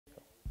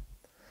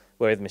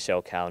We're with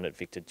Michelle Cowan at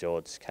Victor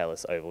George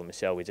Kalis Oval.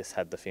 Michelle, we just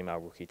had the female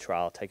rookie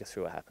trial. Take us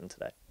through what happened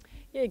today.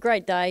 Yeah,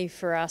 great day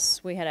for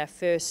us. We had our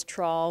first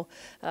trial,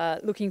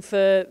 looking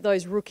for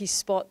those rookie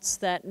spots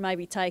that may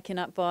be taken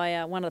up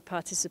by one of the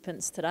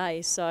participants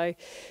today. So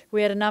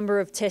we had a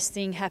number of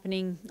testing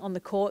happening on the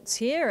courts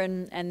here,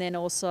 and then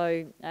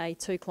also a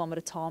 2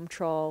 kilometre time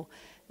trial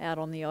out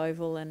on the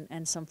oval,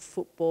 and some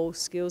football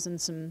skills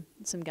and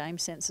some game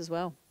sense as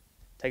well.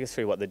 Take us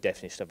through what the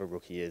definition of a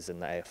rookie is in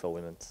the AFL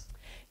Women's.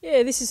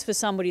 Yeah, this is for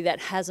somebody that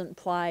hasn't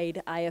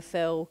played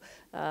AFL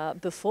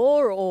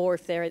before, or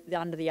if they're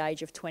under the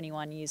age of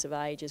 21 years of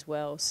age as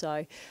well.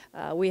 So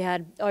we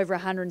had over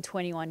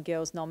 121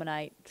 girls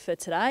nominate for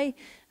today.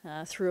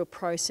 Through a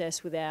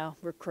process with our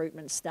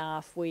recruitment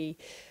staff, we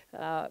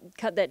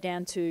cut that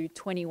down to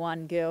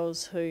 21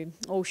 girls who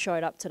all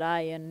showed up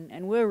today,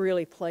 and we're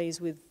really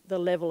pleased with the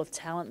level of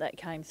talent that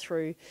came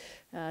through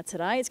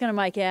today. It's going to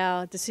make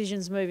our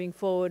decisions moving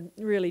forward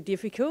really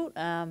difficult,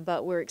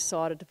 but we're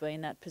excited to be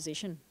in that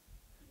position.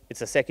 It's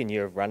the second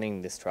year of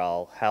running this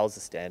trial. How's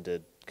the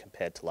standard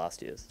compared to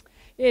last year's?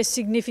 Yeah,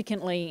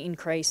 significantly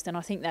increased, and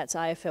I think that's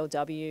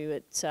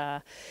AFLW.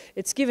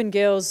 It's given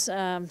girls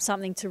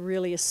something to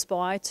really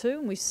aspire to,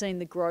 and we've seen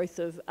the growth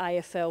of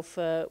AFL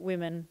for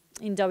women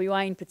in WA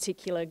in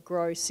particular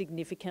grow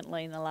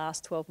significantly in the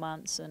last 12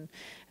 months,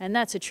 and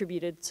that's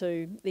attributed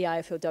to the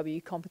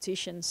AFLW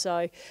competition.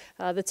 So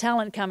the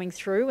talent coming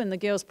through and the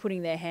girls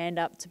putting their hand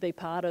up to be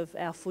part of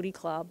our footy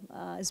club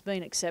has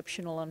been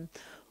exceptional, and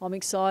I'm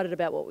excited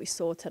about what we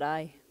saw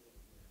today.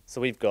 So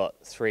we've got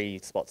 3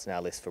 spots in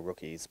our list for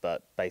rookies,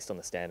 but based on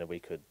the standard we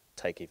could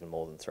take even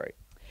more than 3.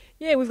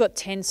 Yeah, we've got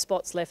 10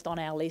 spots left on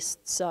our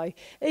list, so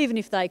even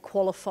if they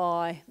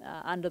qualify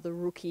under the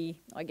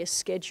rookie,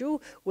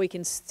 schedule, we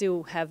can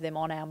still have them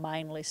on our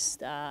main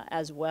list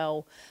as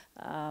well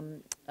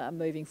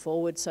moving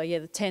forward. So yeah,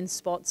 the 10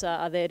 spots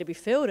are there to be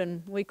filled,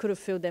 and we could have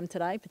filled them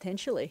today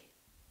potentially.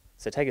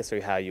 So take us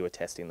through how you were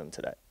testing them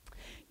today.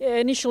 Yeah,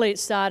 initially it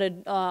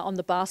started on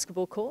the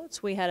basketball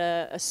courts. We had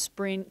a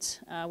sprint,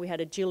 we had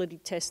agility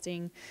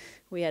testing,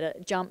 we had a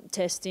jump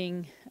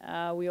testing,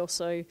 we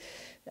also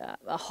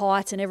a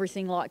height and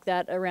everything like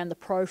that around the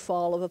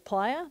profile of a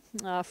player.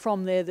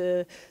 From there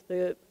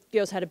the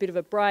girls had a bit of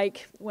a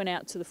break, went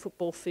out to the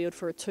football field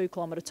for a 2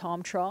 kilometre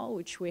time trial,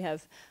 which we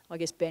have,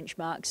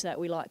 benchmarks that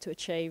we like to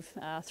achieve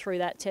through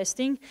that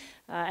testing.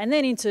 And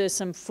then into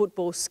some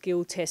football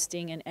skill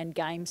testing and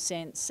game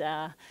sense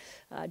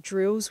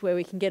drills, where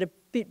we can get a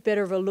bit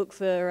better of a look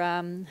for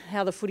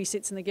how the footy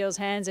sits in the girls'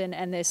 hands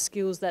and their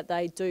skills that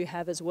they do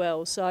have as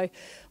well. So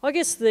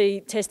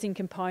the testing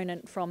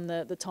component from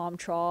the time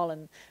trial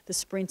and the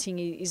sprinting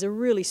is a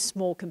really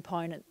small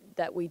component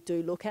that we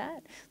do look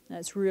at. And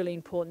it's really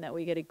important that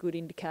we get a good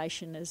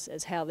indication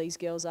as how these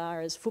girls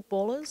are as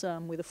footballers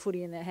with a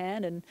footy in their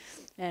hand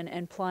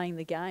and playing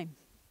the game.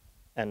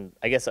 And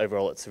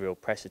overall it's a real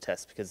pressure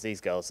test, because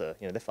these girls are,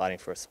 they're fighting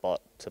for a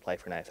spot to play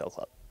for an AFL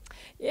club.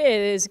 Yeah,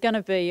 there's going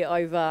to be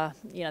over,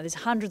 there's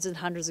hundreds and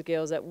hundreds of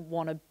girls that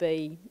want to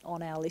be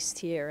on our list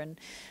here, and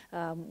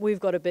we've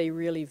got to be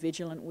really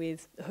vigilant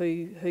with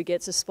who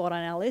gets a spot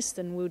on our list,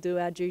 and we'll do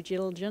our due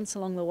diligence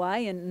along the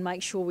way and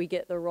make sure we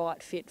get the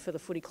right fit for the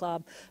footy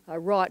club,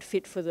 right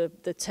fit for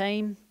the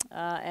team,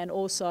 and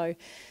also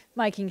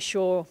making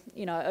sure,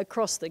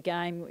 across the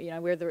game,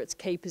 whether it's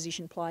key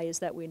position players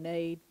that we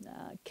need,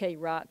 key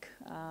ruck,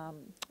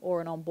 or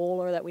an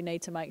on-baller that we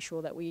need to make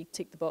sure that we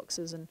tick the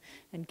boxes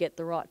and get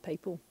the right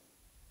people.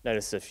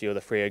 Noticed a few of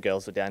the Freo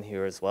girls were down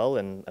here as well,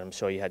 and I'm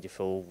sure you had your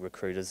full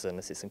recruiters and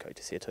assistant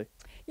coaches here too.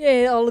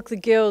 Yeah, look, the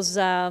girls,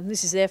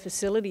 this is their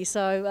facility,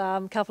 so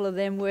a couple of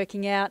them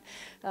working out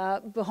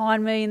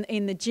behind me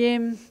in the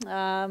gym.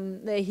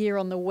 They're here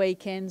on the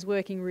weekends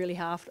working really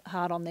hard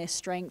on their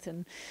strength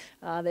and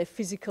their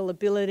physical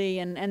ability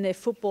and their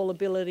football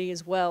ability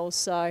as well.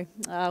 So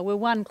we're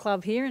one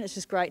club here, and it's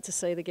just great to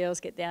see the girls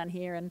get down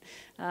here and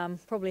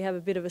probably have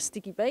a bit of a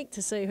sticky beak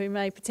to see who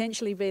may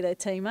potentially be their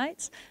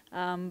teammates,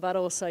 but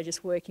also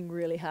just working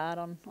really hard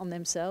on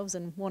themselves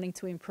and wanting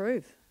to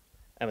improve.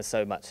 And with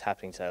so much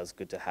happening today, it was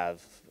good to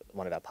have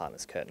one of our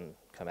partners, Curtin,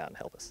 come out and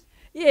help us.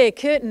 Yeah,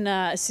 Curtin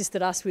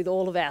assisted us with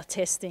all of our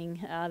testing.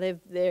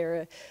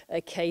 They're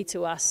a key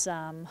to us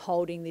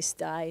holding this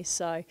day.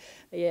 So,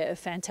 yeah, a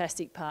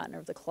fantastic partner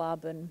of the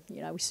club, and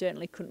we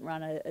certainly couldn't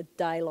run a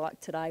day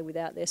like today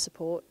without their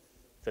support.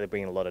 So they're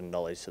bringing a lot of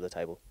knowledge to the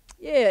table.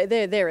 Yeah,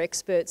 they're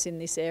experts in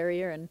this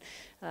area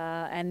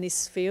and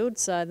this field.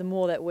 So the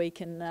more that we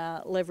can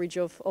leverage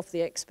off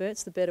the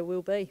experts, the better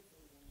we'll be.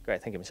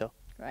 Great, thank you, Michelle.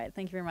 Great,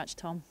 thank you very much,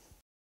 Tom.